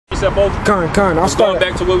step over? I'll start. Going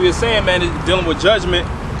back to what we were saying, man, is dealing with judgment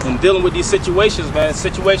and dealing with these situations, man.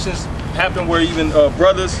 Situations happen where even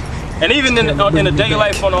brothers, and even in the daily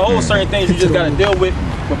life on the whole, certain things you just got to deal with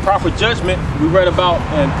proper judgment. We read about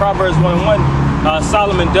in Proverbs 1:1,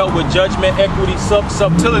 Solomon dealt with judgment, equity,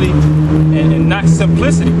 subtlety, and not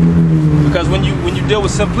simplicity. Because when you deal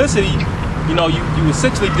with simplicity, you know, you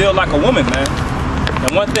essentially deal like a woman, man.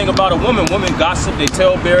 And one thing about a woman gossip, they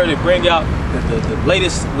talebearer, they bring out the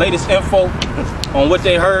latest info on what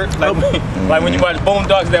they heard. Like when you watch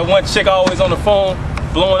Boondocks, that one chick always on the phone,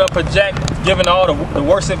 blowing up her jack, giving all the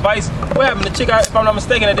worst advice. What happened? The chick, if I'm not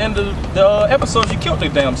mistaken, at the end of the episode, she killed her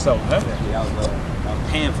damn self, man. Yeah, I was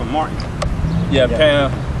Pam from Martin. Yeah,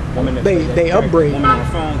 Pam. They upbraid. Woman on the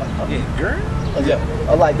phone. Yeah, girl. Yeah,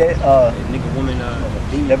 I like that. Nigga, woman.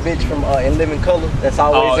 That bitch from In Living Color. That's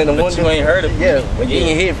always in the window. You ain't heard of me. Yeah, but you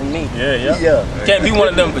ain't hear from me. Yeah. Can't be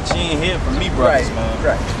one of them, but you ain't hear from me, brothers, man.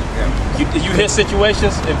 Right. You hear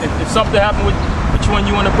situations. If something happened with between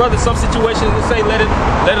you and the brother, some situations they say let it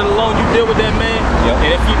alone. You deal with that man. Yep.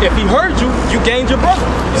 And if he heard you, you gained your brother.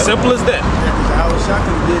 Yep. Simple as that. YAHAWASHI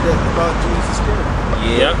did that about Judas Iscariot.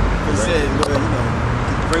 Yeah. He said, well, you know,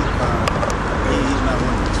 the grapevine, he's not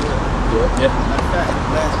one of the 12. Yeah. Matter of fact,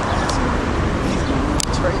 last answer, he's the one who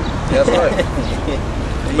betrayed. That's right.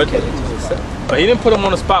 But he didn't put him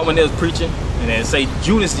on the spot when they was preaching and then say,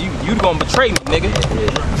 Judas, you gonna betray me, nigga.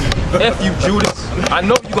 F you, Judas. I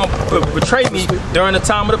know you gonna betray me during the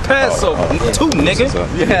time of the Passover, too, nigga.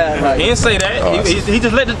 Yeah, he didn't say that. He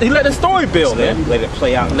just let the story build, man. Let it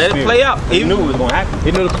play out. Let it play out. He knew it was gonna happen.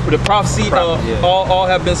 He knew the prophecy. All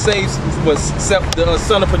have been saved, was except the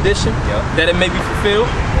son of perdition, that it may be fulfilled.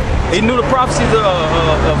 He knew the prophecies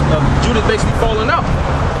of Judas basically falling out.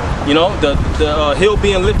 You know, the hill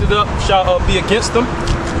being lifted up shall be against them.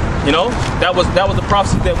 You know, that was the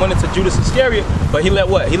prophecy that went into Judas Iscariot. But he let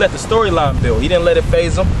what? He let the storyline build. He didn't let it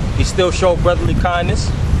phase him. He still showed brotherly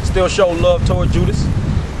kindness. Still showed love toward Judas.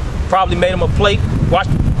 Probably made him a plate.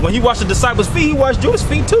 When he washed the disciples' feet, he washed Judas'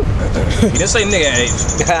 feet too. He didn't say nigga age.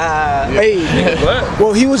 Hey,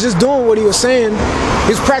 well, he was just doing what he was saying.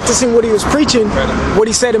 He was practicing what he was preaching, what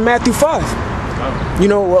he said in Matthew 5. You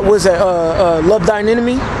know, what was that? Love thine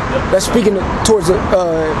enemy. That's speaking towards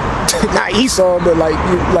not Esau, but like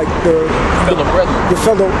the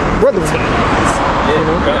fellow brethren.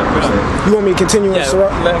 Yeah, you want me to continue? Yeah,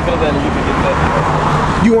 let him finish that and you can get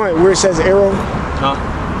that. You want where it says arrow? Huh?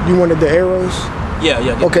 You wanted the arrows? Yeah.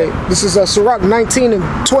 Okay, this is Sirach 19 and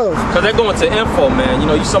 12. Because they're going to info, man. You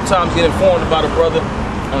know, you sometimes get informed about a brother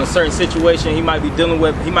on a certain situation he might be dealing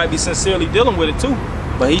with. He might be sincerely dealing with it too,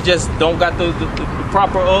 but he just don't got the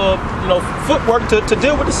proper you know, footwork to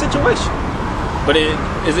deal with the situation. But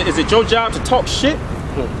is it your job to talk shit?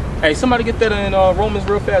 Hey, somebody get that in Romans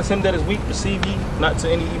real fast. Him that is weak, receive ye not to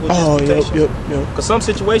any evil disputation. Yep. Because some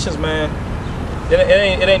situations, man, it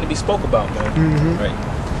ain't to be spoke about, man. Right?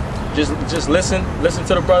 Just listen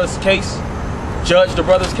to the brother's case, judge the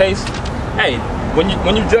brother's case. Hey, when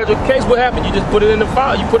you judge a case, what happened? You just put it in the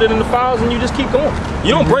file. You put it in the files and you just keep going.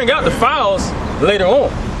 You don't bring out the files later on.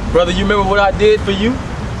 Brother, you remember what I did for you?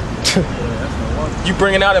 You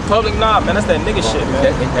bring it out in public? Nah, man, that's that nigga shit, man.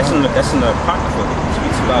 That's in the Apocrypha. It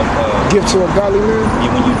speaks about give to a godly man.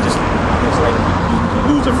 When you just, it's like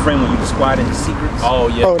you lose a friend when you disquiet his secrets. Oh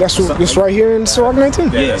yeah. Oh, that's right here in Sirach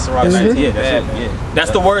 19. Yeah, that's Sirach 19. Yeah,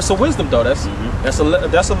 that's the words of wisdom, though. That's a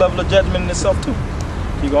level of judgment in itself too.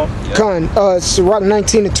 Keep going. Sirach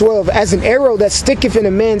 19 and 12. As an arrow that sticketh in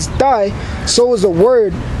a man's thigh, so is a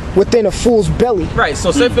word within a fool's belly. Right.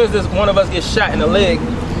 So say for instance, one of us gets shot in the leg.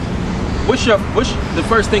 What's the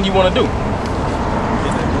first thing you want to do? You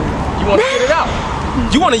want to get it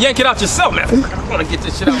out. You want to yank it out yourself, man. I want to get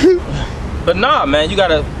this shit out. But nah, man, you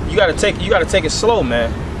gotta take it slow,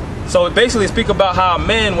 man. So it basically speak about how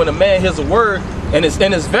when a man hears a word and it's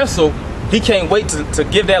in his vessel, he can't wait to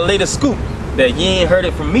give that latest scoop that you ain't heard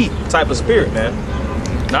it from me type of spirit, man.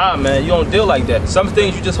 Nah, man, you don't deal like that. Some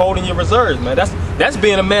things you just hold in your reserves, man. That's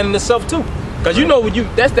being a man in itself too. Cause you know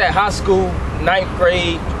that's that high school 9th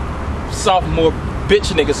grade sophomore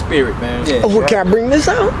bitch nigga spirit, man. Yeah. Oh, can I bring this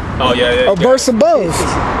out? Oh yeah. A verse above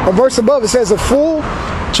it says, a fool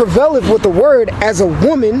travaileth with the word as a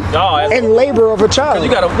woman and labor of a child.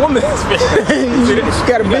 You got a woman spirit. You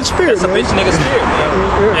got a bitch spirit, man. That's a bitch nigga spirit,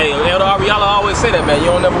 man. Hey, Elder Ariella always say that, man.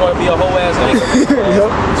 You don't never want to be a whole ass nigga.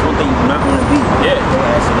 It's one thing you not want to be. Yeah.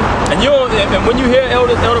 And when you hear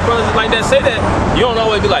elder brothers like that say that, you don't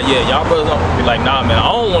always be like, yeah, y'all brothers don't be like, nah, man,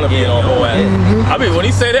 I don't want to be no whole ass. I mean, when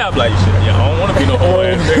he say that, I'm like, shit, yeah, I don't want to be no whole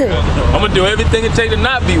ass nigga. I'm gonna do everything it takes to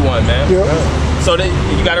not be one, man. So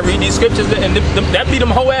you got to read these scriptures, and that be them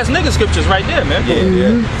whole ass nigga scriptures right there, man.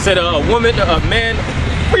 Yeah. Said a woman, a man.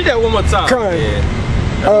 Read that one more time.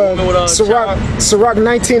 Sirach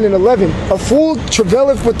 19 and 11. A fool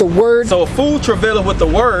travaileth with the word. So a fool travaileth with the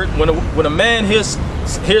word. When a man hears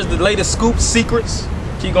the latest scoop, secrets.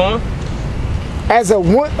 Keep going. As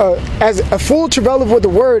a fool travaileth with the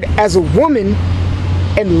word, as a woman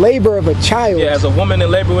in labor of a child. Yeah, as a woman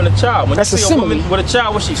in labor with a child. When That's you see a a woman with a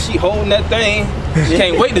child, when she holding that thing, she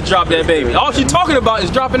can't wait to drop that baby. All she talking about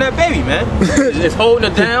is dropping that baby, man. It's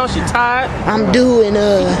holding her down. She tired. I'm due and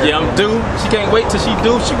Yeah, I'm due. She can't wait till she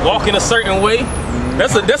do. She walking a certain way.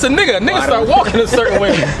 That's a nigga. A nigga start walking a certain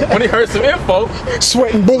way when he heard some info.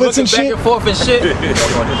 Sweating bullets and shit. Back and forth and shit.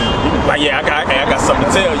 Like, yeah, I got something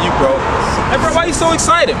to tell you, bro. Hey, bro, why you so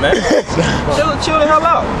excited, man? Chill the hell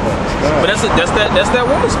out. But that's that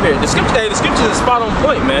woman spirit. The scriptures is spot on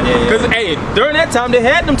point, man. Because hey, during that time they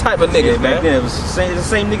had them type of niggas, man. It was the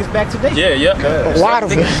same niggas back today. Yeah. A lot of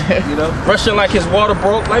them. You know, rushing like his water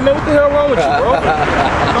broke. Like, man, what the hell wrong with you, bro?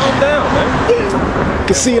 Calm down, man. You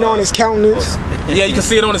can see it on his countenance. Yeah, you can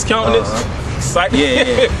see it on his countenance.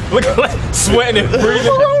 Looking like sweating and breathing.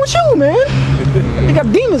 What's wrong with you, man? They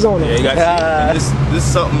got demons on them. Yeah, you got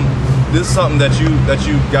this is something that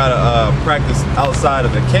you gotta practice outside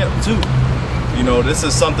of the camp too. You know, this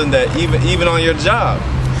is something that even on your job.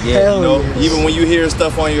 Yeah, you know, even when you hear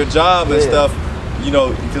stuff on your job and stuff, you know,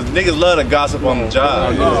 because niggas love to gossip on the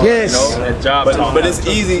job. Yes. You know? that job, but it's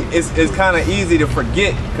easy. It's kind of easy to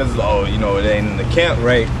forget because you know, it ain't in the camp.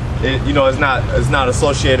 right? You know, it's not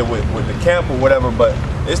associated with the camp or whatever. But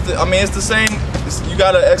it's the same. You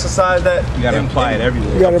gotta exercise that. You gotta apply it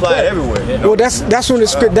everywhere. You gotta apply it everywhere. You know? Well, that's when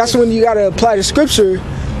that's when you gotta apply the scripture.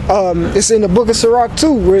 It's in the book of Sirach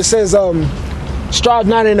too, where it says, "Strive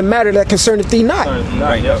not in the matter that concerneth thee not."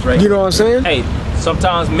 Right, that's right. You know what I'm saying? Hey,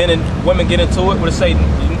 sometimes men and women get into it where they say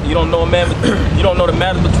you don't know a man, you don't know the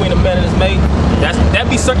matter between a man and his mate. That's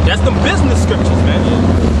the business scriptures, man.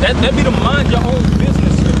 That be the mind your own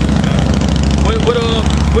business scriptures, man.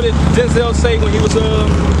 What did Denzel say when he was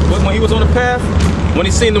on the path? When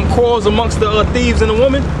he seen them quarrels amongst the thieves and the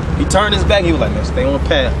woman, he turned his back. He was like, man, stay on the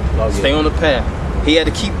path. Stay on the path. He had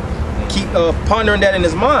to keep pondering that in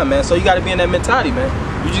his mind, man. So you got to be in that mentality, man.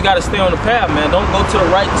 You just got to stay on the path, man. Don't go to the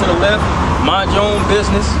right, to the left. Mind your own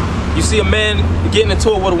business. You see a man getting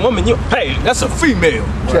into it with a woman, hey, that's a female.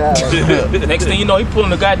 Next thing you know, he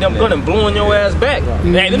pulling the goddamn gun and blowing your ass back.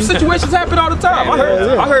 Hey, them situations happen all the time.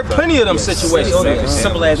 I heard plenty of them situations.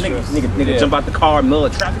 Simple ass nigga jump out the car, middle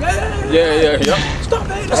of traffic. Yeah. Stop,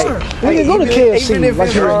 sir. We can go to KFC Even if like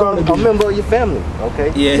it's you was going to a do. member of your family,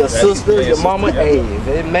 okay? Yeah. Your sister, your mama, hey, if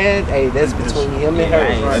they're mad, hey, that's between him and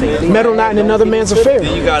her. Meddle not in another man's affair.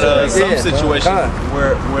 Then you got some situations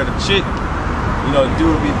where the chick, you know,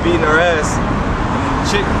 dude be beating her ass, and the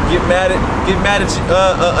chick get mad at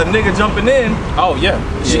a nigga jumping in. Oh yeah.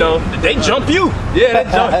 You know, they jump you. Yeah,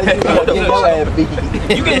 they jump.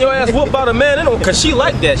 You getting your ass whooped by the man anyway, cause she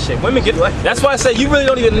like that shit. Women get like. That's why I say you really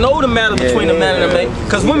don't even know the matter between the man and the mate,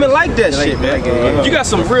 cause women like that shit, man. You got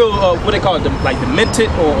some real what they call it, like demented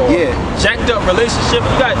or jacked up relationship.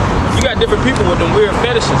 You got different people with them weird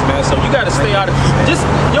fetishes, man. So you got to stay out of just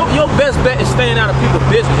your best bet is staying out of people's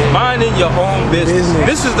business, minding your own business.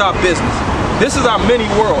 This is our business. This is our mini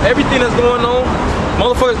world. Everything that's going on,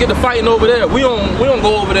 motherfuckers get to fighting over there. We don't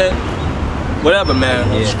go over there. Whatever, man.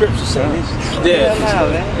 Scripture say this.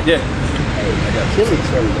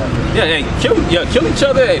 Kill each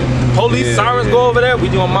other. Hey, police sirens go over there. We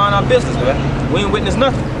doing mind our business, man. We ain't witness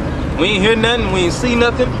nothing. We ain't hear nothing. We ain't see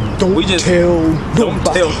nothing. Don't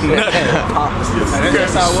tell nothing.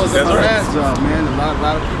 That's how it was in my last job, man. A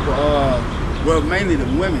lot of people, well, mainly the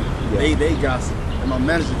women, they gossip. And my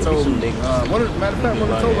manager told me, matter of fact, one of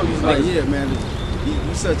the told me, he was like, yeah, man,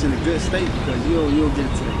 you such in a good state because you don't get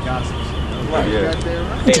into the gossip.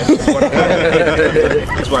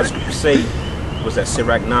 That's why the scripture say, was that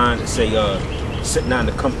Sirach 9, that say, sit not in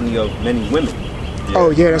the company of many women. Oh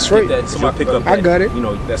yeah, that's right. Somebody pick up that, I got it. You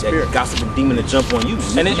know, that gossiping demon to jump on you.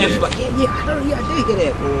 And it's like, I did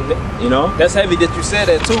hear that. You know? That's heavy that you said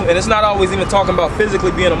that too. And it's not always even talking about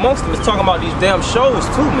physically being amongst them. It's talking about these damn shows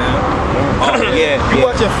too, man. You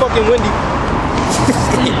watching fucking Wendy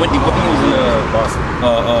Williams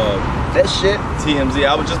and That shit. TMZ.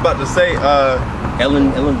 I was just about to say,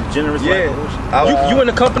 Ellen DeGeneres. Yeah. you in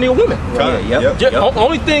the company of women. Yep.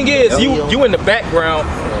 Only thing is you in the background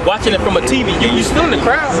watching it from a TV. You're still in the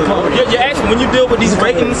crowd. You're actually, when you deal with these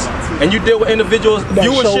ratings and you deal with individuals'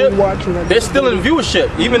 viewership, they're still in viewership.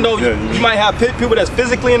 Even though you might have people that's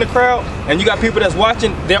physically in the crowd and you got people that's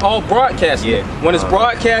watching, they're all broadcasting. When it's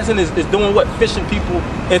broadcasting, it's doing what? Fishing people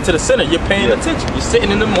into the center. You're paying attention. You're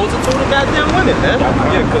sitting in the multitude of goddamn women, man.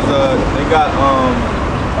 Yeah, because they got,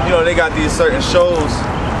 you know, they got these certain shows,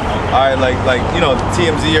 all right, like you know,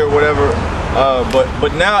 TMZ or whatever.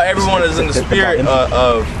 But now everyone is in the spirit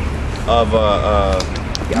of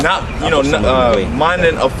not, you know,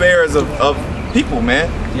 minding affairs of people, man.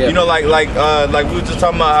 You know, like we were just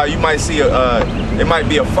talking about how you might see it might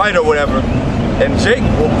be a fight or whatever, and Jake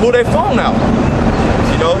will pull their phone out.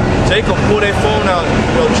 You know, Jake will pull their phone out,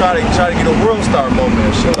 you know, try to get a world star moment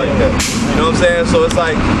and shit like that. You know what I'm saying? So it's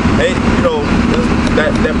like, hey, you know,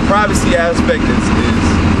 that privacy aspect is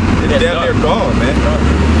damn near gone, man.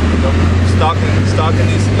 You know, stalking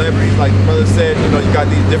these celebrities, like the brother said. You know, you got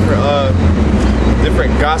these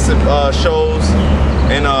different gossip shows,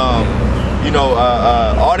 and you know,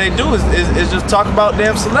 all they do is just talk about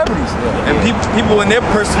damn celebrities and people in their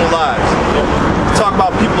personal lives. Talk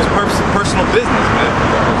about people's personal business, man.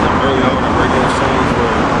 Early on the radio shows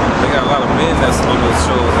where they got a lot of men that's on those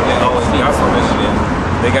shows and they always gossiping, and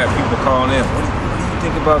they got people calling in. What do you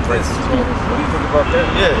think about this? What do you think about that?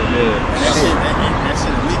 That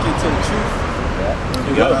shit leaking to the truth.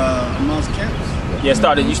 Amongst camps. Yeah,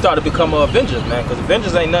 you started to become an Avengers, man, because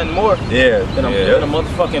Avengers ain't nothing more than a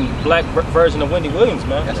motherfucking black version of Wendy Williams,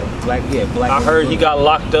 man. Black. I heard he got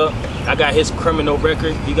locked up. I got his criminal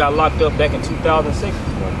record. He got locked up back in 2006.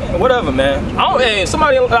 Whatever, man. Hey,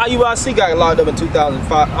 somebody at IUIC got locked up in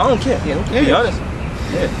 2005. I don't care. To be honest.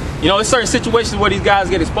 You know, there's certain situations where these guys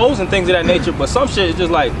get exposed and things of that nature, but some shit is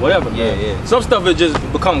just like whatever, man. Some stuff is just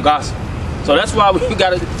become gossip. So that's why we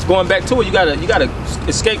gotta, going back to it, you gotta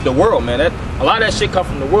escape the world, man. A lot of that shit come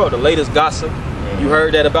from the world, the latest gossip. You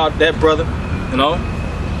heard that about that brother, you know?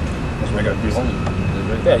 I gotta be holy.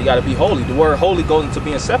 Yeah, you gotta be holy. The word holy goes into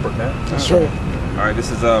being separate, man. That's right. All right,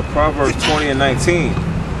 this is Proverbs 20 and 19.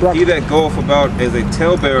 He that goeth about as a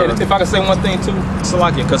talebearer. And if I can say one thing too,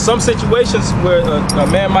 Salakia, because some situations where a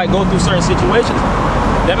man might go through certain situations,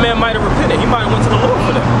 that man might have repented. He might have went to the Lord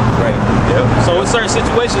for that. Right. So in certain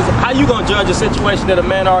situations, how you gonna judge a situation that a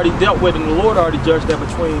man already dealt with and the Lord already judged that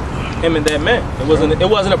between him and that man? It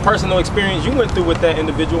wasn't a personal experience you went through with that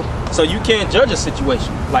individual, so you can't judge a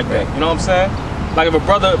situation like that. You know what I'm saying? Like if a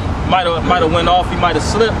brother might have went off, he might have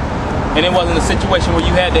slipped, and it wasn't a situation where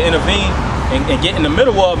you had to intervene and get in the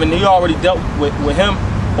middle of, and he already dealt with him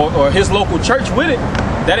or his local church with it.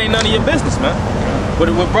 That ain't none of your business, man. But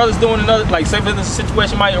with brothers doing another, like say for instance, a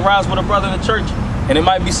situation might arise with a brother in the church, and it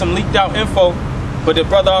might be some leaked out info, but the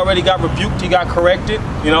brother already got rebuked, he got corrected,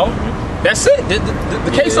 you know? That's it.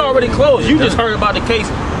 The case already closed. You just heard about the case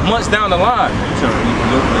months down the line.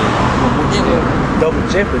 Double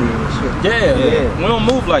jeopardy and shit. Yeah. We don't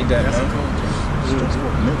move like that,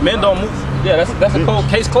 man. Men don't move. Yeah, that's a cold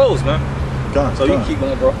case closed, man. So you keep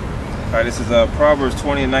going, bro. All right, this is Proverbs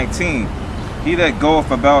 20 and 19. He that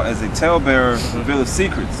goeth about as a talebearer revealeth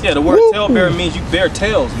secrets. Yeah, the word talebearer means you bear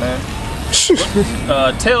tales, man.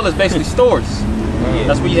 Tale is basically stories.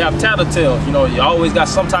 That's where you have tattletales. You know, you always got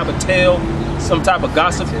some type of tale, some type of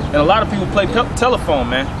gossip, and a lot of people play telephone,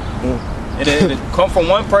 man. It come from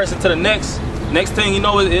one person to the next. Next thing you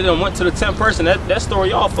know, it went to the 10th person. That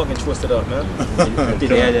story all fucking twisted up, man.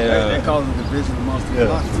 That causes division amongst the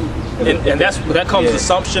flock too. And that comes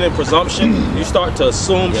assumption and presumption. You start to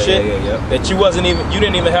assume shit that you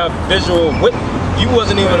didn't even have visual witness. You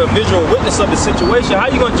wasn't even a visual witness of the situation. How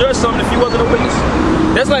you gonna judge something if you wasn't a witness?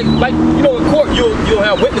 That's like you know, in court you'll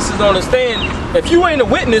have witnesses on the stand. If you ain't a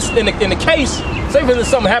witness in the case, say for instance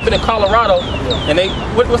something happened in Colorado, and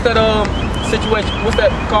what's that situation? What's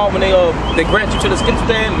that called when they grant you to the skip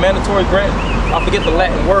stand? Mandatory grant. I forget the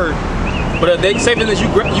Latin word, but they say for instance you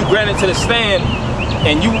granted to the stand,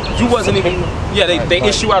 and you wasn't even they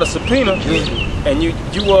issue out a subpoena, and you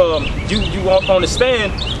on the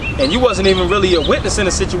stand, and you wasn't even really a witness in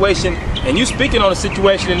the situation, and you speaking on the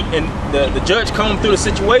situation, and the judge come through the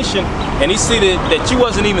situation, and he see that you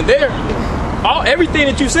wasn't even there. Everything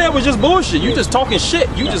that you said was just bullshit. You just talking shit.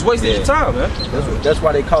 You just wasted your time, man. That's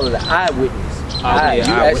why they call it an eyewitness.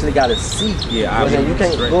 You actually got to see. You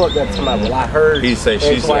can't go up there talking about, well, I heard. He say,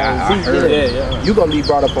 she say, I heard. You're gonna be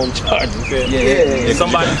brought up on charges.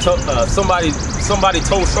 Somebody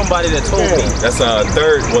told somebody that told me. That's a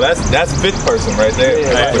third. Well, that's fifth person right there.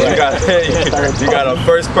 You got a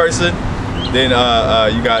first person, then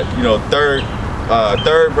you got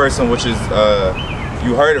third person, which is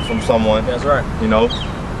you heard it from someone. That's right. You know,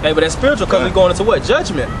 Hey, but that's spiritual because we're going into what?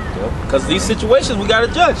 Judgment. Because these situations we gotta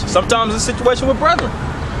judge. Sometimes it's a situation with brethren.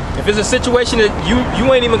 If it's a situation that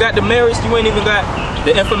you ain't even got the marriage, you ain't even got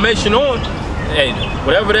the information on, hey,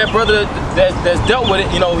 whatever that brother that's dealt with it,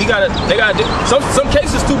 you know, they gotta do. Some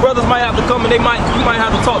cases, two brothers might have to come and you might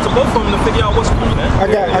have to talk to both of them to figure out what's going on, man.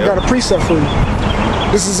 I got a precept for you.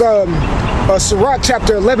 This is Sirach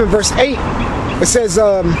chapter 11 verse 8. It says,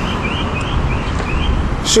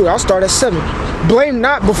 shoot, I'll start at 7. Blame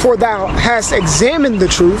not before thou hast examined the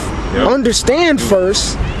truth. Understand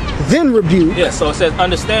first, then rebuke. Yeah, so it says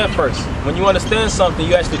understand first. When you understand something,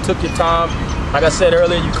 you actually took your time. Like I said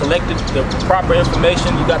earlier, you collected the proper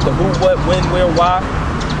information. You got the who, what, when, where, why.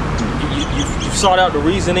 You sought out the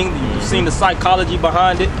reasoning. You've seen the psychology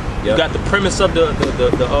behind it. You got the premise of the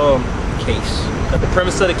case. Got the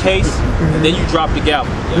premise of the case, and then you drop the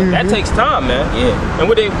gavel. That takes time, man. And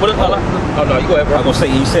oh no, you go ahead, bro. I was gonna say,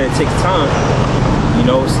 you said it takes time. You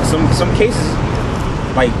know, some cases,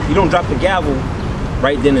 like you don't drop the gavel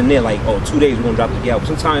right then and there. Like, oh, 2 days we're gonna drop the gavel.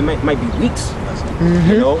 Sometimes it might be weeks.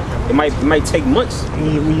 You know, it might take months.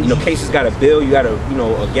 You know, cases got to build. You got to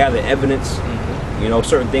gather evidence. You know,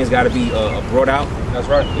 certain things got to be brought out. That's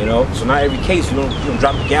right. You know, so not every case you don't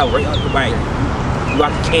drop the gavel right out the bank. You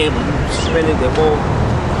got the camp, you suspended the whole.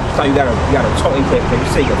 So you gotta talk. Like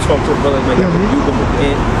you say, you gotta talk to a brother. You gotta review them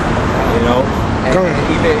again. You know, and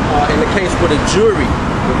even in the case with a jury,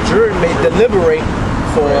 the jury may deliberate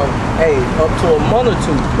for up to a month or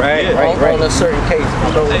two. On a certain case.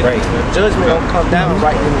 You know, judgment don't come down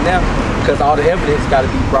right then and there because all the evidence got to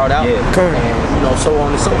be brought out, and so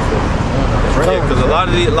on and so forth. Because a lot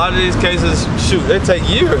of these cases, shoot, they take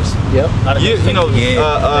years.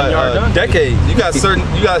 Decades. You got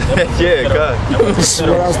God. That's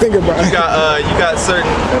what I was thinking about. You got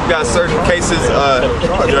certain cases.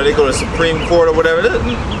 They go to Supreme Court or whatever.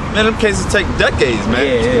 Man, them cases take decades, man.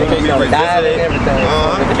 Died and everything.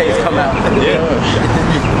 The case come out.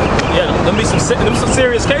 Them be some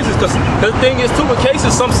serious cases. Because the thing is, too, with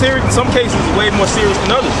cases, some cases are way more serious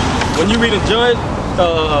than others. When you read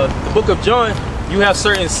the book of John, you have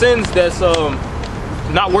certain sins that's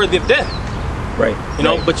not worthy of death. You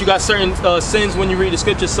know, but you got certain sins when you read the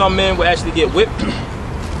scriptures. Some men will actually get whipped.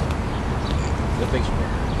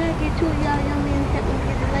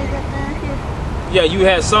 Yeah, you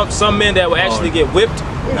had some men that will actually get whipped.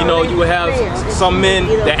 You know, you would have some men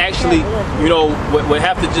that actually, would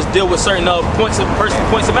have to just deal with certain points of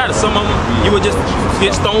matter. Some of them, you would just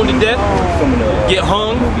get stoned to death, get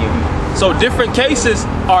hung. So different cases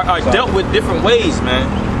are dealt with different ways, man.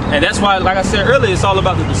 And that's why, like I said earlier, it's all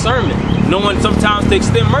about the discernment. Knowing sometimes to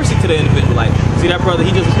extend mercy to the individual. Like, see that brother,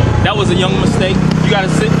 that was a young mistake. You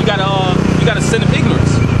gotta sin of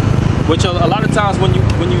ignorance. Which a lot of times when you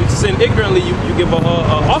sin ignorantly, you give an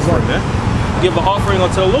offering, man. You give an offering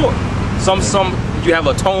unto the Lord. Some you have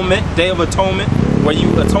atonement, Day of Atonement, where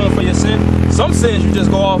you atone for your sin. Some sins you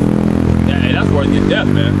just go off. Hey, that's worthy of death,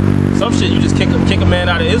 man. Some shit you just kick a man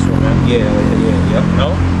out of Israel, man. Yeah. You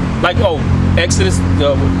know? Like, Exodus,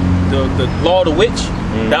 the law of the witch.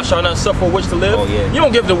 Thou shalt not suffer a witch to live. You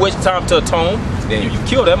don't give the witch time to atone. You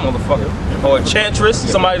kill that motherfucker. Or a enchantress,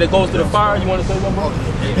 somebody that goes to the fire. You want to say something?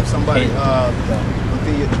 If somebody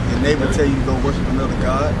your neighbor tell you to go worship another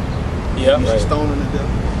god, you should stone them to death.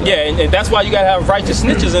 Yeah, and that's why you gotta have righteous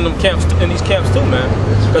snitches in these camps too, man.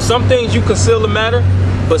 Because some things you conceal the matter,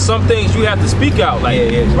 but some things you have to speak out. Like,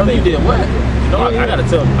 brother, you did what? You know, I gotta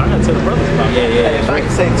tell the brothers about it. If I can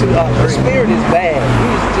say too, the spirit is bad. We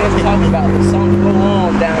was just talking about something go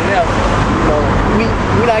on down there. You know, we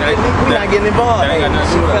not getting involved. Hey,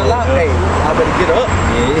 she fell out. Hey, I better get up.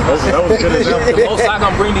 That was good example. The most I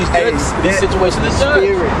can bring these judges, these situations to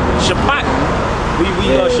judge. Shapat. We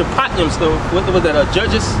shapat them still. What was that?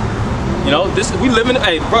 Judges. You know, we live in.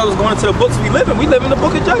 Hey, brothers, going into the books. We live in the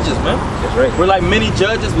book of Judges, man. That's right. We're like many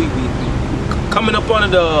judges. We coming up under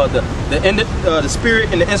the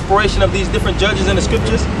spirit and the inspiration of these different judges in the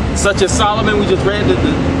scriptures, such as Solomon. We just read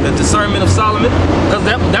the discernment of Solomon, because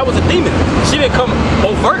that was a demon. She didn't come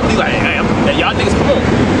overtly like, hey, y'all niggas come on.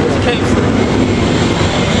 She came.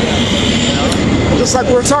 Just like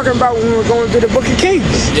we were talking about when we were going through the Book of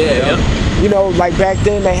Kings. Yeah. You know, like back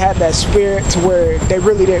then they had that spirit to where they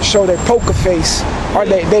really didn't show their poker face, or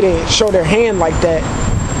they didn't show their hand like that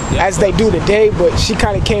as they do today, but she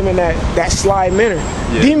kind of came in that sly manner.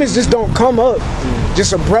 Demons just don't come up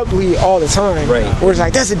just abruptly all the time. Where it's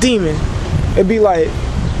like, that's a demon. It'd be like,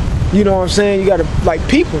 you know what I'm saying, you gotta like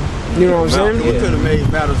peep them. You know what I'm saying? What could have made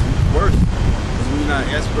matters worse? Because we're not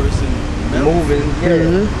experts in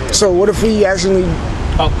moving. So what if we actually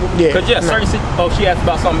she asked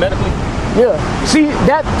about something medically. Yeah.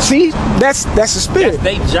 That's the spirit. That's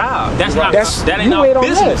their job. That's not. That's, that ain't our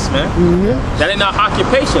business, man. That ain't our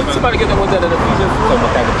occupation. Somebody get that with that in the future. Talking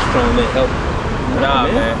about that with the strong men help. Nah,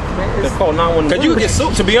 man. They call 911. Cause you can get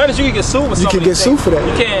sued. To be honest, you can get sued with something. You can get sued for that.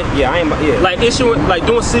 You can't. Yeah, I ain't. Yeah. Like issuing, like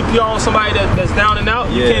doing CPR on somebody that's down and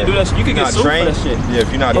out. You can't do that. You can get sued for that shit. Yeah,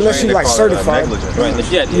 if you're not unless trained, you like certified. Right.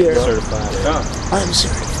 Yeah. Certified. I'm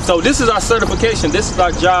certified. So this is our certification. This is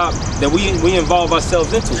our job that we involve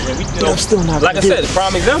ourselves into. And we, I'm still not. Like I said,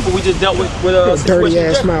 prime example. We just dealt with dirty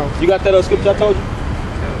ass mouth. You got that scripture I told you?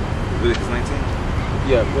 Leviticus 19.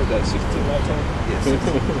 Yeah. What's that? 16, 19. Yes.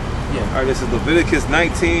 Yeah. All right, this is Leviticus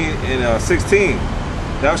 19 and 16.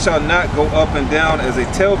 Thou shalt not go up and down as a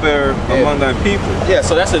talebearer among thy people. Yeah,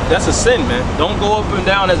 so that's a sin, man. Don't go up and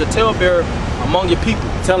down as a talebearer among your people,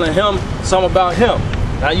 telling him something about him.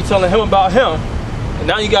 Now you telling him about him, and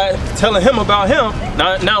now you got telling him about him.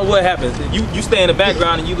 Now what happens? You stay in the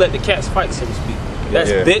background and you let the cats fight, so to speak. That's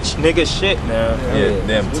bitch nigga shit, man. Yeah,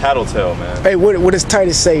 damn tattletale, man. Hey, what does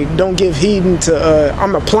Titus say? Don't give heed to,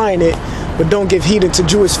 I'm applying it, but don't give heed to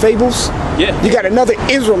Jewish fables. Yeah. You got another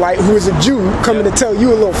Israelite who is a Jew coming to tell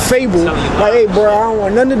you a little fable. Like, hey, bro, I don't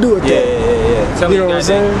want nothing to do with that. Yeah. You know what I'm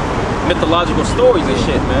saying? Mythological stories and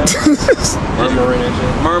shit, man. Murmuring and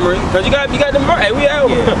shit. Murmuring. Cause you got the hey, we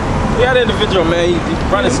had an individual, man. He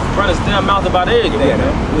run his damn mouth about everything, man.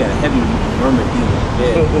 We had a heavy murmur demon.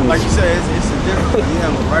 Yeah. Like you said, it's a difference. You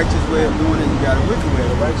have a righteous way of doing it, you got a wicked way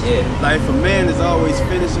of doing it. Yeah. Like if a man is always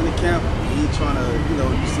finishing the camp, he trying to,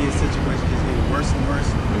 you see a situation just getting worse and worse,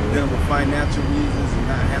 dealing with financial reasons and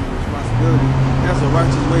not handling responsibility. That's a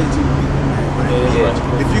righteous way to people, man. But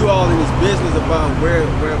if you all in this business about where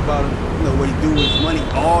about what he do with his money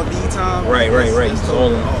all the time, right. It's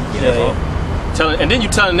totally off. And then you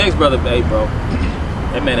tell the next brother, hey, bro,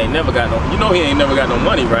 that man ain't never got no. You know he ain't never got no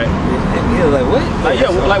money, right? Yeah, like what?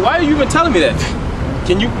 Like why are you even telling me that?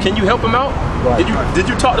 Can you help him out? Right. Did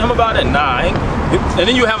you talk to him about it? Nah, I ain't. And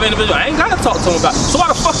then you have an individual. I ain't gotta talk to him about it. So why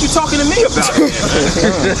the fuck you talking to me about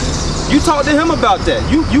it? You talk to him about that.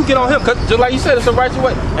 You get on him, cause just like you said, it's a righteous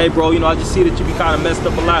way. Hey, bro, I just see that you be kind of messed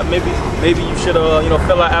up a lot. Maybe you should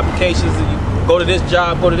fill out applications. And go to this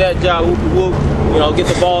job, go to that job. Get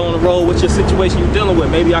the ball on the road. What's your situation you're dealing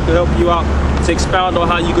with? Maybe I could help you out to expound on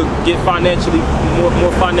how you could get financially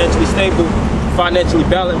more financially stable, financially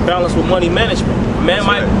balanced with money management. Man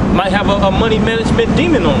might have a money management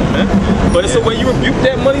demon on him, man. But it's the way you rebuke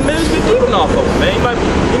that money management demon off of him, man.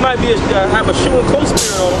 He might have a shoe and coat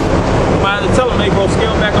spirit on him. You might have to tell him, hey, bro,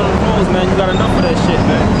 scale back on the roads, man. You got enough of that shit,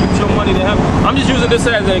 man. Use your money to help. I'm just using this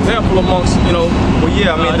as an example amongst,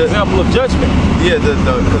 the example of judgment. Yeah,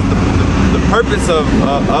 the purpose of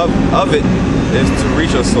it is to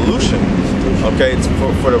reach a solution. Okay,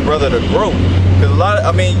 for the brother to grow.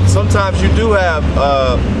 Because sometimes you do have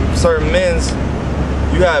certain men's.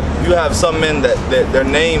 You have some men that their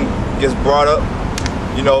name gets brought up,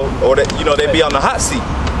 or that they be on the hot seat.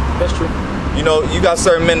 That's true. You got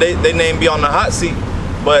certain men they name be on the hot seat,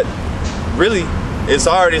 but really it's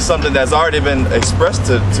already something that's already been expressed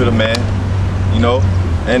to the man,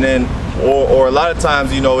 and then or a lot of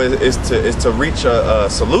times is to reach a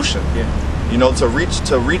solution. Yeah.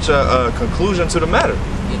 To reach a conclusion to the matter.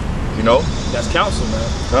 That's counsel, man.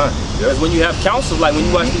 Because when you have counsel, like when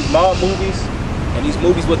you watch these mob movies and these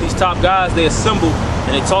movies with these top guys, they assemble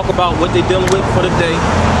and they talk about what they're dealing with for the day,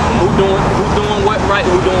 who doing what right,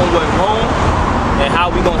 who doing what wrong, and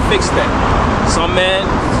how we gonna fix that. Some man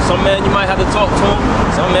you might have to talk to him.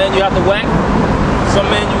 Some man you have to whack.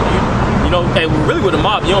 Some man hey, really with a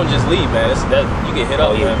mob, you don't just leave, man. You get hit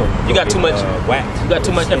up, man. You got too much whacked. You got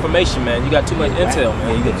too much information, man. You got too much intel,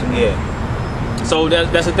 man. So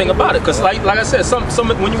that's the thing about it, cause like I said, some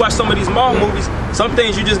when you watch some of these mob movies, some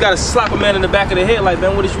things you just gotta slap a man in the back of the head, like,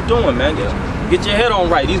 man, what is you doing, man? Get your head on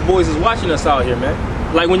right. These boys is watching us out here, man.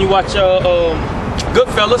 Like when you watch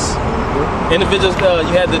Goodfellas, individuals,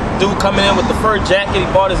 you had the dude coming in with the fur jacket. He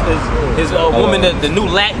bought his woman the new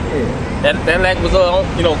lac. That lac was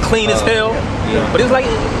clean as hell, but it's like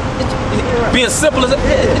being simple as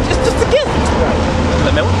it's just a gift.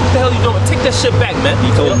 Like, man, what the hell are you doing? Take that shit back, man. He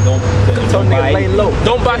told him don't buy lay low.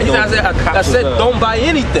 Don't buy. I said don't buy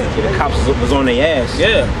anything. The cops was on their ass.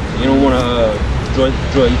 Yeah. You don't want to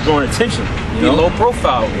drawing attention. Be low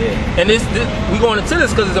profile. Yeah. And we going into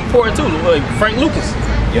this because it's important too. Like Frank Lucas.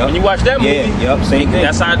 When you watch that movie, same thing.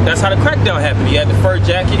 That's how the crackdown happened. He had the fur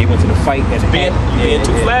jacket. He went to the fight. Being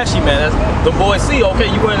too flashy, man. That's, the boys see, okay,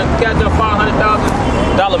 you wearing a goddamn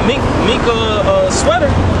 $500,000 mink sweater.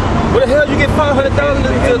 Where the hell you get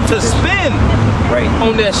 $500,000 to spend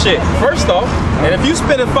on that shit? First off, and if you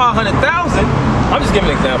spending $500,000, I'm just giving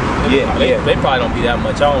an example. They probably don't be that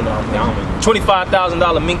much. I don't know. $25,000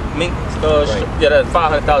 mink. Yeah, that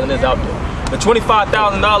 $500,000 is out there. The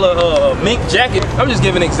 $25,000 mink jacket. I'm just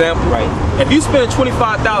giving an example. If you spend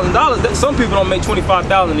 $25,000, some people don't make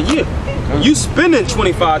 $25,000 a year. You spending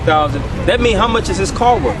 $25,000. That means how much is his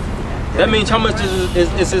car worth? That means how much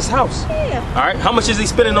is his house? All right. How much is he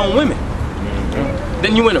spending on women?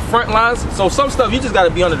 Then you in the front lines. So some stuff you just gotta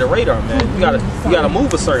be under the radar, man. You gotta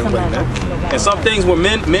move a certain way, man. And some things where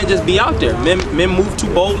men just be out there. Men move too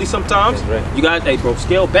boldly sometimes. You got, hey bro,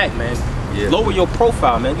 scale back, man. Lower your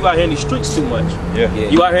profile, man. You out here in these streets too much.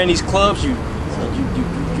 You out here in these clubs. You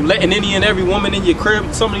letting any and every woman in your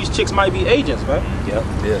crib. Some of these chicks might be agents, man.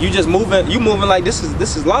 You just moving. You moving like this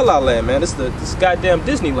is La La Land, man. This goddamn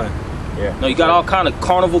Disneyland. No, you got all kind of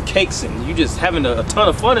carnival cakes and you just having a ton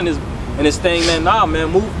of fun in this thing, man. Nah,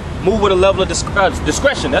 man, move with a level of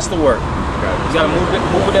discretion. That's the word. You gotta move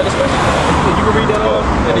with that discretion. You can read that off,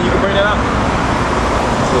 and then you can bring that out.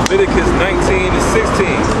 Leviticus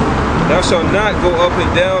 19:16. Thou shalt not go up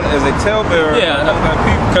and down as a talebearer.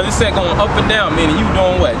 Because it said going up and down, meaning you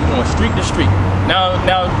doing what? You going street to street. Now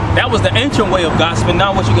that was the ancient way of gossiping.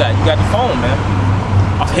 Now what you got? You got the phone, man.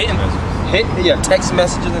 Hitting text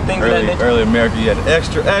messages and things like that. Early America, you had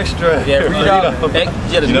extra. Read out.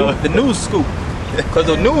 The news scoop. Because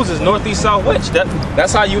the news is northeast, southwest.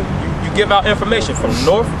 That's how you give out information from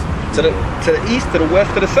north to the east, to the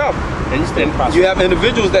west, to the south. And you have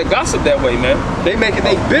individuals that gossip that way, man. They make it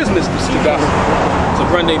their business to gossip, to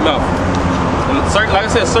run their mouth. And like I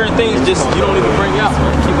said, certain things just you don't even bring out,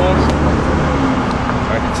 man. Keep on.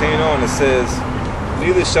 I continue on. It says,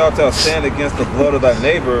 neither shalt thou stand against the blood of thy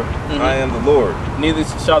neighbor. I am the Lord. Neither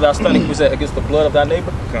shalt thou stand against the blood of thy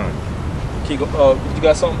neighbor. You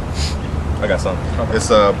got something? I got something. Okay. It's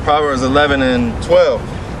Proverbs 11:12.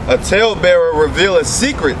 A talebearer revealeth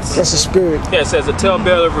secrets. That's a spirit. Yeah, it says a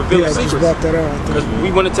talebearer revealeth secrets. I just brought that out. Because we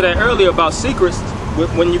went into that earlier about secrets.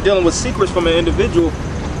 When you're dealing with secrets from an individual,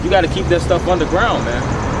 you got to keep that stuff underground, man.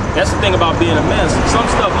 That's the thing about being a man. Some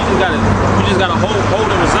stuff you just gotta hold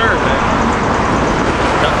in reserve, man.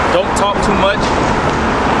 Don't talk too much.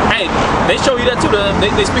 Hey, they show you that too.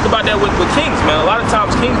 They speak about that with kings, man. A lot of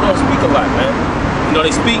times kings don't speak a lot, man. You know,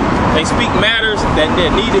 they speak matters that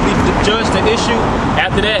need to be judged to issue.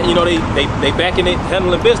 After that, you know, they back in it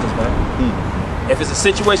handling business, man. If it's a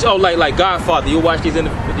situation, like Godfather, you watch these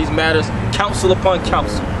matters, counsel upon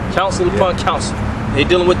counsel, counsel upon counsel. They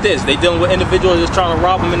dealing with this. They dealing with individuals just trying to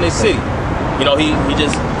rob them in their city. You know, he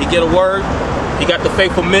get a word. He got the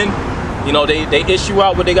faithful men. You know, they issue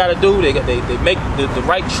out what they got to do. They make the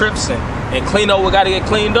right trips and clean up what got to get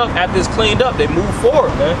cleaned up. After it's cleaned up, they move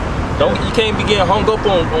forward, man. You can't be getting hung up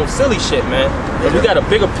on silly shit, man. We got a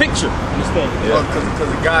bigger picture. Understand? Because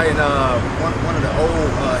the guy in one of the old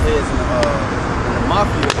heads in the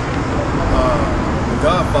mafia, the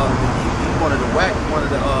Godfather, he wanted to whack one of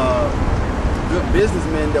the good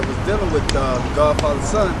businessmen that was dealing with the Godfather's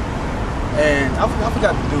son, and I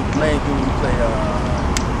forgot the dude, the main dude who played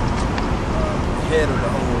head of the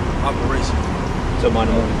whole operation. So my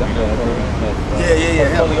movie. Yeah. He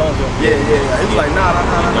was like, nah.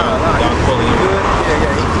 Good.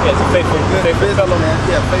 He's a faithful fellow, man.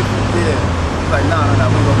 Yeah, faithful. Yeah. He's like, nah, we're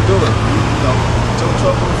gonna do it. You know, your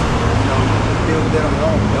troubles. You know, you deal with that on your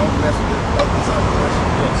own. Don't mess with others' operation.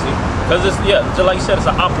 See, because just like you said, it's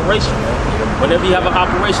an operation, man. Whenever you have an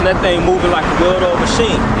operation, that thing moving like a well-oiled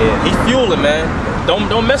machine. He's fueling, man.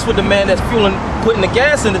 Don't mess with the man that's putting the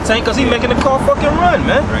gas in the tank, because he's making the car fucking run,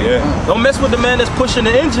 man. Don't mess with the man that's pushing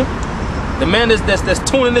the engine. The man that's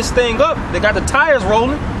tuning this thing up. They got the tires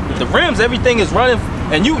rolling, the rims, everything is running,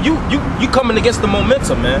 and you coming against the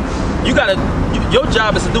momentum, man. Your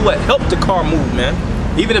job is to do what? Help the car move, man.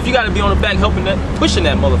 Even if you got to be on the back pushing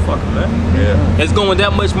that motherfucker, man. It's going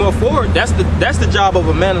that much more forward. That's the job of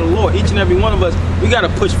a man of the Lord. Each and every one of us, we got to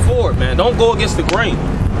push forward, man. Don't go against the grain.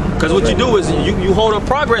 Because what you do is you hold up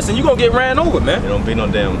progress and you're going to get ran over, man. You don't be no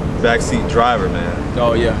damn backseat driver, man.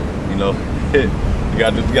 Oh, yeah. You know, you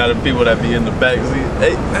got the people that be in the backseat.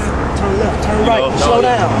 Hey, turn left, turn right, slow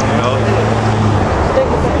down. You know?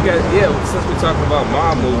 Since we're talking about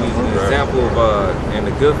mob movies, an example of in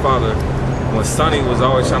The Goodfather, when Sonny was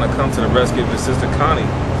always trying to come to the rescue of his sister Connie,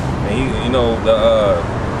 and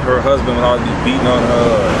her husband would always be beating on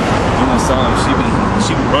her, doing saw him,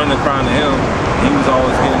 she be running crying to him. He was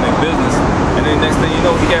always getting in business, and then next thing you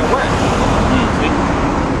know, he got whacked.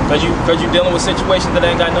 Because you dealing with situations that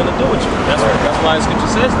ain't got nothing to do with you. That's why the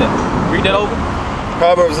scripture says that. Read that over.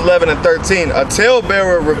 Proverbs 11 and 13. A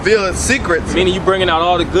talebearer revealeth secrets. Meaning you bringing out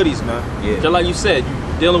all the goodies, man. Yeah. Just like you said,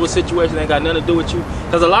 you dealing with situations that ain't got nothing to do with you.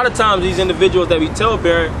 Because a lot of times these individuals that be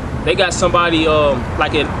talebearing, they got somebody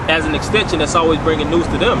as an extension that's always bringing news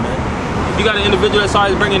to them, man. If you got an individual that's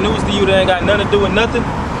always bringing news to you that ain't got nothing to do with nothing.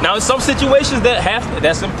 Now, in some situations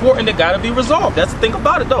that's important, that got to be resolved. That's the thing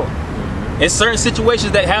about it, though. In certain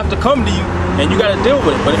situations that have to come to you, and you got to deal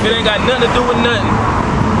with it. But if it ain't got nothing to do with nothing,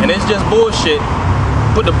 and it's just bullshit,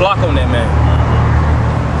 put the block on that man.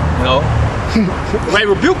 You know? Right,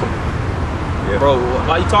 rebuke him. Yeah. Bro,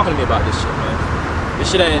 why are you talking to me about this shit, man? This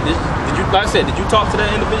shit ain't, like I said, did you talk to that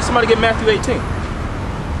individual? Somebody get Matthew 18.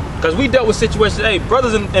 Because we dealt with situations, hey,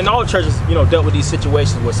 brothers in all churches, you know, dealt with these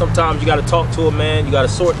situations where sometimes you got to talk to a man, you got to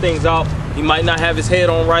sort things out. He might not have his head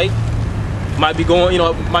on right. Might be going, you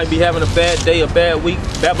know, might be having a bad day, a bad week.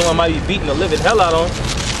 Babylon might be beating the living hell out of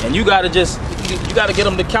him. And you got to get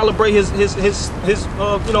him to calibrate his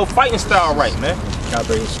you know, fighting style right, man.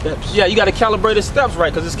 Calibrate his steps. Yeah, you got to calibrate his steps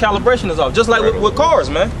right, because his calibration is off. Just like with cars,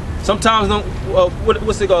 man. Sometimes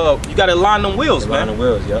what's it called? You got to line them wheels, man. Line the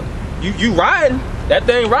wheels, yep. You riding, that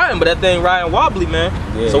thing riding, but that thing riding wobbly, man.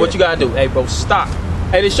 Yeah, so what you gotta do? Hey, bro, stop.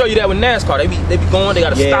 Hey, they show you that with NASCAR. They be going. They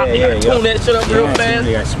gotta stop. They gotta tune that shit up real fast.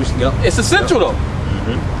 They gotta switch it up. It's essential though.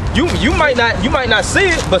 You might not see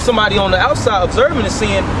it, but somebody on the outside observing is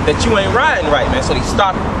seeing that you ain't riding right, man. So they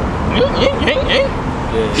stop.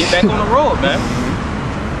 Get back on the road, man.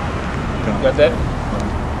 You got that?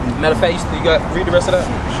 Matter of fact, you got read the rest of that.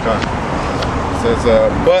 Says,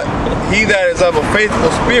 but he that is of a faithful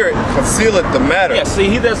spirit concealeth the matter. Yeah, see,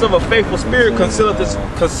 he that's of a faithful spirit concealeth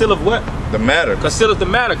what? The matter. Concealeth the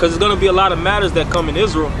matter, because there's going to be a lot of matters that come in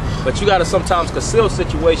Israel, but you got to sometimes conceal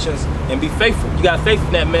situations and be faithful. You got faith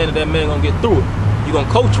in that man, and that man going to get through it. You're going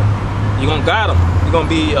to coach him. You're going to guide him. You're going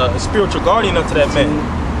to be a spiritual guardian unto that man.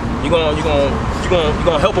 You're going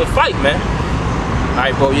to help him fight, man. All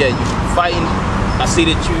right, bro, yeah, you fighting. I see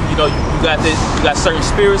that you got this, you got certain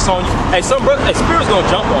spirits on you. Hey, spirits gonna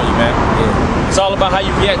jump on you, man. Yeah. It's all about how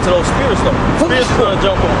you react to those spirits, though. Spirits is gonna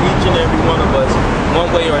jump on each and every one of us,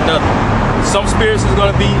 one way or another. Some spirits is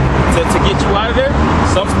gonna be to get you out of there.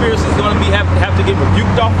 Some spirits is gonna be have to get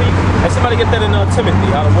rebuked off of you. Hey, somebody get that in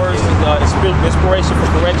Timothy. How the words is inspiration for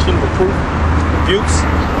correction, reproof, rebukes.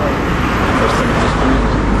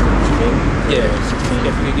 Yeah,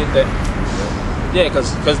 if you could get that. Yeah,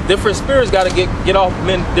 because different spirits got to get off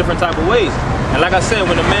men different type of ways. And like I said,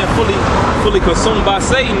 when a man fully consumed by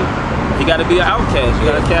Satan, he got to be an outcast.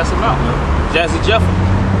 You got to cast him out, man. Jazzy Jeff.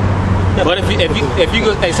 But if you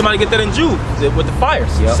go, hey, somebody get that in Jude with the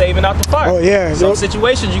fires, saving out the fire. Oh yeah. Some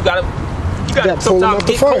situations you gotta sometimes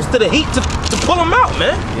get close to the heat to pull them out,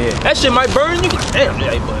 man. Yeah. That shit might burn you. Damn,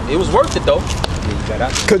 but it was worth it though.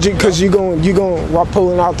 Cause you going while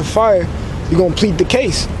pulling out the fire, you're gonna plead the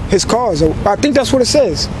case, his cause. I think that's what it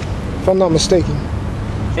says, if I'm not mistaken.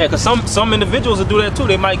 Yeah, because some individuals will do that too.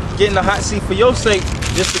 They might get in the hot seat for your sake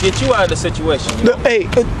just to get you out of the situation. You know? Hey,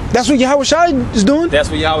 that's what YAHAWASHI is doing? That's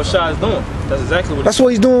what YAHAWASHI is doing. That's exactly what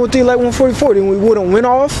he's doing with the Elite 144. Then we wouldn't went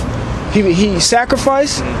off. He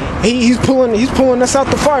sacrificed. He's pulling us out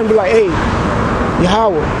the fire and be like, hey,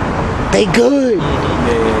 Yahawah, they good.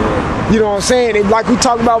 You know what I'm saying? And like we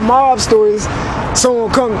talk about mob stories,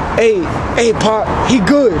 someone come, hey Pop, he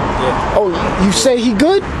good. Yeah. Oh, you say he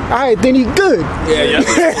good? All right, then he good. Yeah.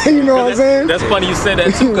 You know what I'm saying? That's funny you said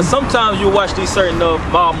that too, because sometimes you watch these certain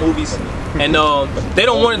mob movies, and they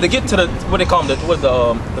don't want it to get to the what they call them,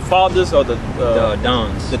 the fathers or the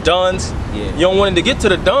dons. The dons. Yeah. You don't want it to get to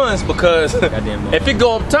the dons because if it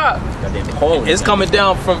go up top, it's coming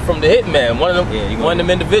down from the hitman. One of them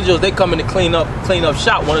individuals, they coming to clean up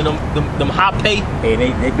shop. One of them high pay. Hey,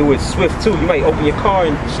 they do it swift too. You might open your car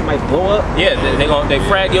and shit might blow up. Yeah, they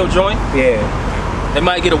frag your joint. Yeah. They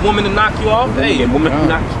might get a woman to knock you off. Hey,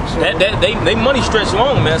 they money stretch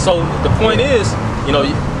long, man. So the point is, you know,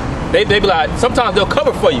 they be like, sometimes they'll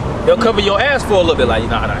cover for you. They'll cover your ass for a little bit, like,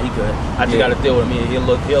 nah, he good. I just gotta deal with him. He a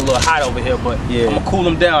little hot over here, but I'm gonna cool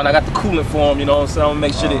him down. I got the coolant for him, you know what I'm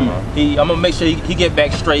saying? I'm gonna make sure he get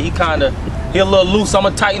back straight. He a little loose. I'm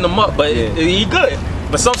gonna tighten him up, but he good.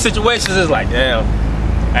 But some situations is like, damn,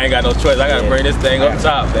 I ain't got no choice. I gotta bring this thing up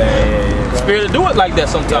top, man. Spirit to do it like that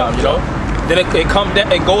sometimes, you know. Then it come down,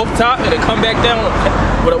 it go up top, and it come back down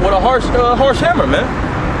with a harsh hammer, man.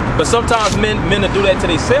 But sometimes men will do that to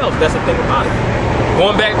themselves. That's the thing about it.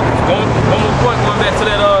 Going back to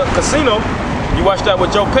that casino, You watched that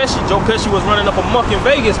with Joe Pesci. Joe Pesci was running up a muck in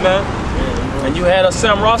Vegas, man. And you had a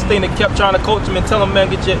Sam Rothstein that kept trying to coach him and tell him, man,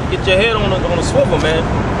 get your head on a swivel, man.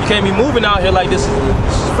 You can't be moving out here like this is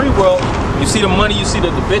free world. You see the money, you see the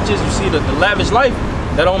bitches, you see the lavish life.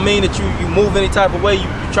 That don't mean that you move any type of way. You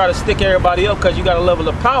try to stick everybody up because you got a level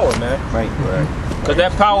of power, man. Right. Because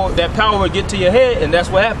that power will get to your head, and that's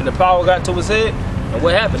what happened. The power got to his head, and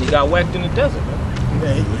what happened? He got whacked in the desert, man.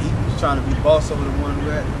 Yeah, he was trying to be boss over the one who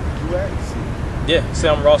had. Yeah,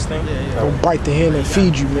 Sam Rothstein. Don't bite the hand and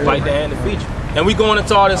feed you, man. Bite the hand and feed you. And we going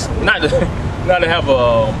into all this, not to have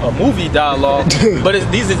a movie dialogue, but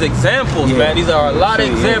these is examples, man. These are a lot of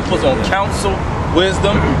examples on counsel,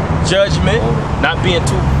 wisdom, judgment, not being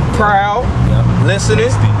too proud, listening.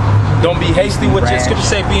 Don't be hasty with your scripture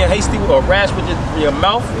say being hasty or rash with your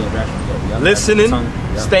mouth. Listening,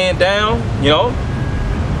 staying down, you know.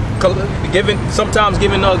 Sometimes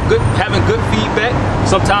having good feedback.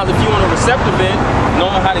 Sometimes if you're on a receptive end,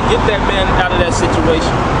 knowing how to get that man out of that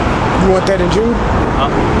situation. You want that in Jude?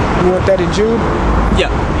 You want that in Jude?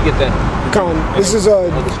 Yeah, you get that. Come on.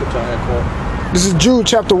 This is Jude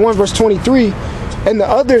chapter 1 verse 23. And the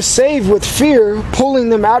others saved with fear, pulling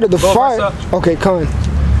them out of the fire. Okay, come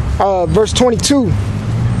on. Verse 22.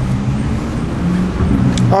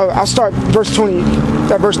 I'll start verse 20.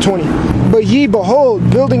 Verse 20. But ye behold,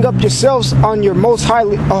 building up yourselves on your most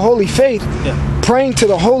holy faith, praying to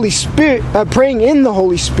the Holy Spirit, praying in the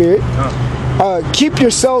Holy Spirit. Keep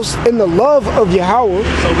yourselves in the love of YAHAWAH.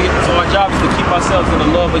 So our job is to keep ourselves in the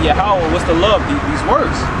love of YAHAWAH. What's the love? These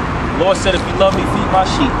words. The Lord said, if you love me, feed my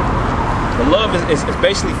sheep. The love is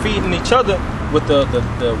basically feeding each other with the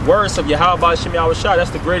words of YAHAWASHI.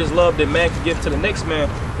 That's the greatest love that man can give to the next man,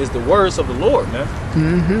 is the words of the Lord, man.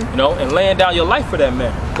 You know, and laying down your life for that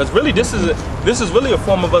man. Because really, this is really a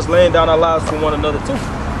form of us laying down our lives for one another too.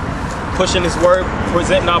 Pushing His word,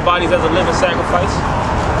 presenting our bodies as a living sacrifice.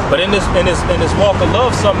 But in this walk of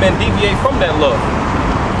love, some men deviate from that love.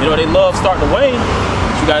 You know, they love start to wane.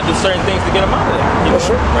 You got to do certain things to get them out of that. You know?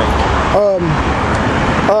 Sure. Right.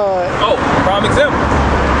 Prime example.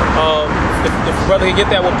 If brother could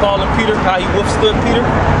get that with Paul and Peter, how he withstood Peter.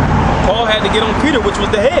 Paul had to get on Peter, which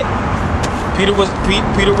was the head. Peter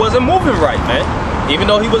wasn't moving right, man.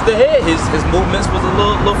 Even though he was the head, his movements was a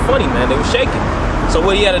little funny, man. They were shaking. So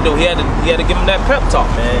what he had to do? He had to give him that pep talk,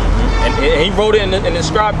 man. And he wrote it and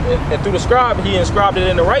through the scribe, he inscribed it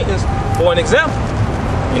in the writings for an example.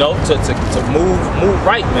 You know, to move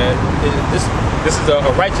right, man. This is a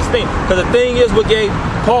righteous thing. Because the thing is, what gave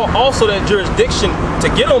Paul also that jurisdiction to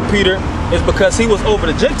get on Peter is because he was over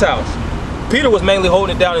the Gentiles. Peter was mainly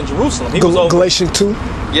holding it down in Jerusalem. He was over Galatians 2.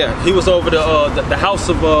 Yeah, he was over the house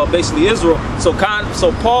of basically Israel.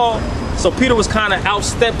 So Peter was kind of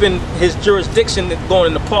outstepping his jurisdiction,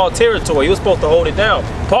 going into Paul territory. He was supposed to hold it down.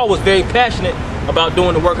 Paul was very passionate about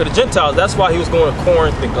doing the work of the Gentiles. That's why he was going to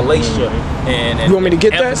Corinth and Galatia and you want me to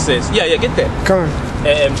get Ephesus. that? Yeah, get that. Come on.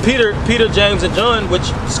 And Peter, James, and John, which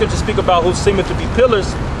scriptures speak about, who seemed to be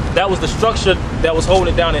pillars, that was the structure that was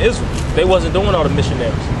holding it down in Israel. They wasn't doing all the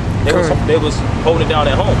missionaries. They was holding it down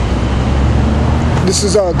at home. This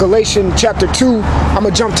is Galatians chapter 2. I'm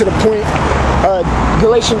going to jump to the point.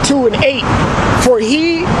 Galatians 2 and 8. For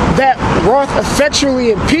he that wrought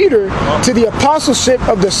effectually in Peter to the apostleship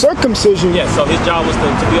of the circumcision. Yeah, so his job was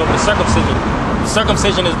to be over the circumcision.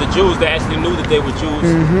 Circumcision is the Jews that actually knew that they were Jews.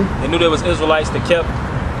 They knew there was Israelites that kept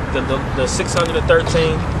the 613,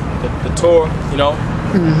 the Torah, you know.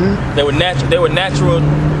 They were natural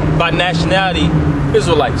by nationality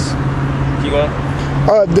Israelites. Keep going.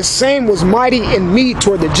 The same was mighty in me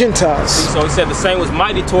toward the Gentiles. So he said the same was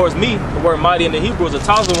mighty towards me. The word mighty in the Hebrew is a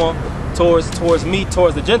tazawon, towards me,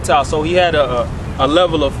 towards the Gentiles. So he had a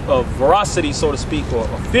level of veracity, so to speak, or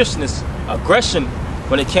fierceness, aggression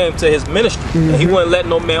when it came to his ministry. And he wouldn't let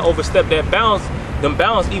no man overstep them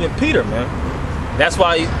bounds, even Peter, man. That's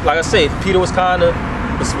why, like I said, Peter was kind of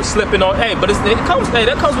was slipping on. Hey, but that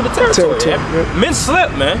comes with the territory. Men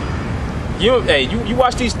slip, man. You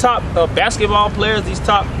watch these top basketball players, these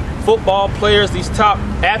top football players, these top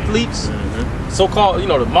athletes, so-called, you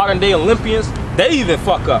know, the modern day Olympians. They even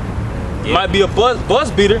fuck up. Might be a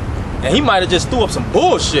buzz beater, and he might have just threw up some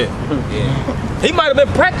bullshit. He might have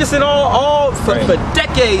been practicing all for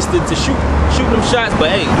decades to shoot them shots. But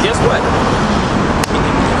hey, guess what?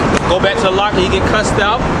 He go back to the locker, he get cussed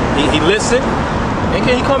out. He listen. And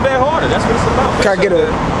can he come back harder? That's what it's about. Can I get a...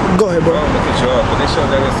 Go ahead, bro. Look at you up, but they showed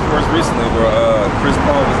that in sports recently, bro. Chris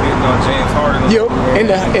Paul was getting on James Harden. In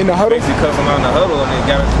the huddle. Basically cussing on the huddle, and they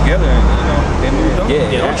got it together, and you know they moved on.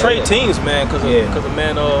 Yeah, don't trade teams, man, because a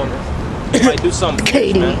man might do something.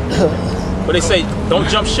 Katie. But they say don't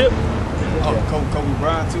jump ship. Kobe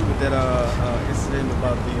Bryant too with that yesterday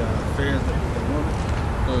about the affairs of the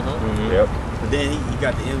woman. Yep. But then he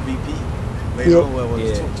got the MVP. Later on, what was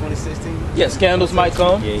it, 2016? Yeah, scandals might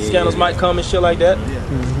come. Scandals might come and shit like that.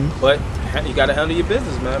 But you gotta handle your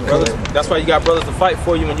business, man. Brothers, that's why you got brothers to fight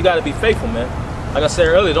for you, and you gotta be faithful, man. Like I said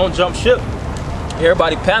earlier, don't jump ship.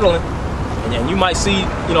 Everybody paddling, and you might see,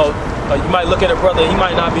 you know, you might look at a brother, he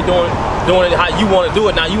might not be doing it how you want to do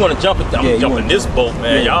it. Now you want to jump it. I'm jumping this boat,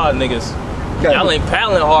 man. Y'all niggas, y'all ain't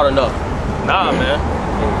paddling hard enough. Nah, man.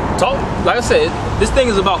 Talk, like I said, this thing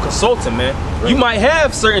is about consulting, man. You might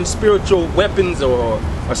have certain spiritual weapons or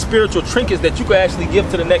spiritual trinkets that you could actually give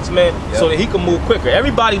to the next man so that he can move quicker.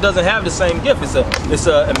 Everybody doesn't have the same gift. It's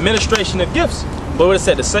a administration of gifts. But what it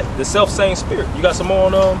said, the self-same spirit. You got some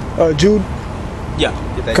more on Jude? Yeah.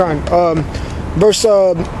 Verse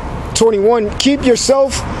 21. Keep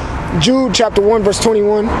yourself, Jude chapter 1 verse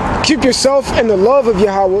 21. Keep yourself in the love of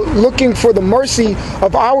Yahweh, looking for the mercy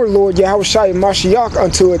of our Lord YAHAWASHI Mashiach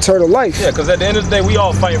unto eternal life. Yeah, because at the end of the day, we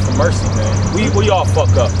all fighting for mercy, man. We all fuck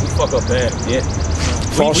up. We fuck up bad. Yeah.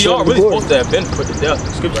 We all really supposed to have been put to death.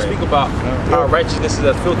 The scriptures speak about our righteousness is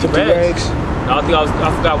as filthy rags. I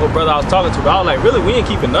forgot what brother I was talking to, but I was like, really, we ain't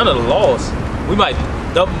keeping none of the laws. We might,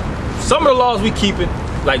 some of the laws we keeping,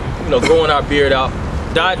 like, you know, growing our beard out.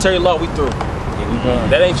 Dietary law, we through.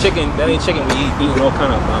 That ain't chicken we eat. Eating all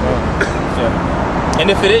kind of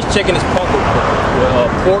And if it is chicken, it's pork.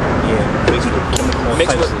 Pork.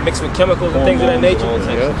 Mixed with chemicals and things of that nature.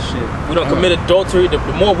 We don't commit adultery. The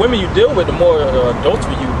more women you deal with, the more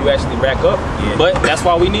adultery you actually rack up. But that's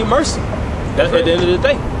why we need mercy. That's at the end of the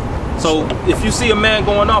day. So if you see a man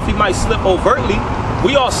going off, he might slip overtly.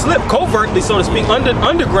 We all slip covertly, so to speak,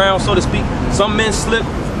 underground, so to speak. Some men slip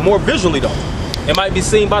more visually though. It might be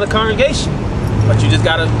seen by the congregation. But you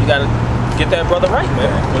gotta get that brother right, man.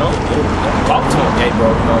 You know, talk to him, hey, bro.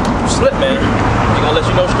 You know, you slip, man. He gonna let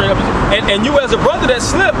you know straight up. And you as a brother that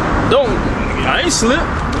slip, I ain't slip.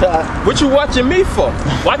 What you watching me for?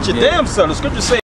 Watch your damn son. The scripture say.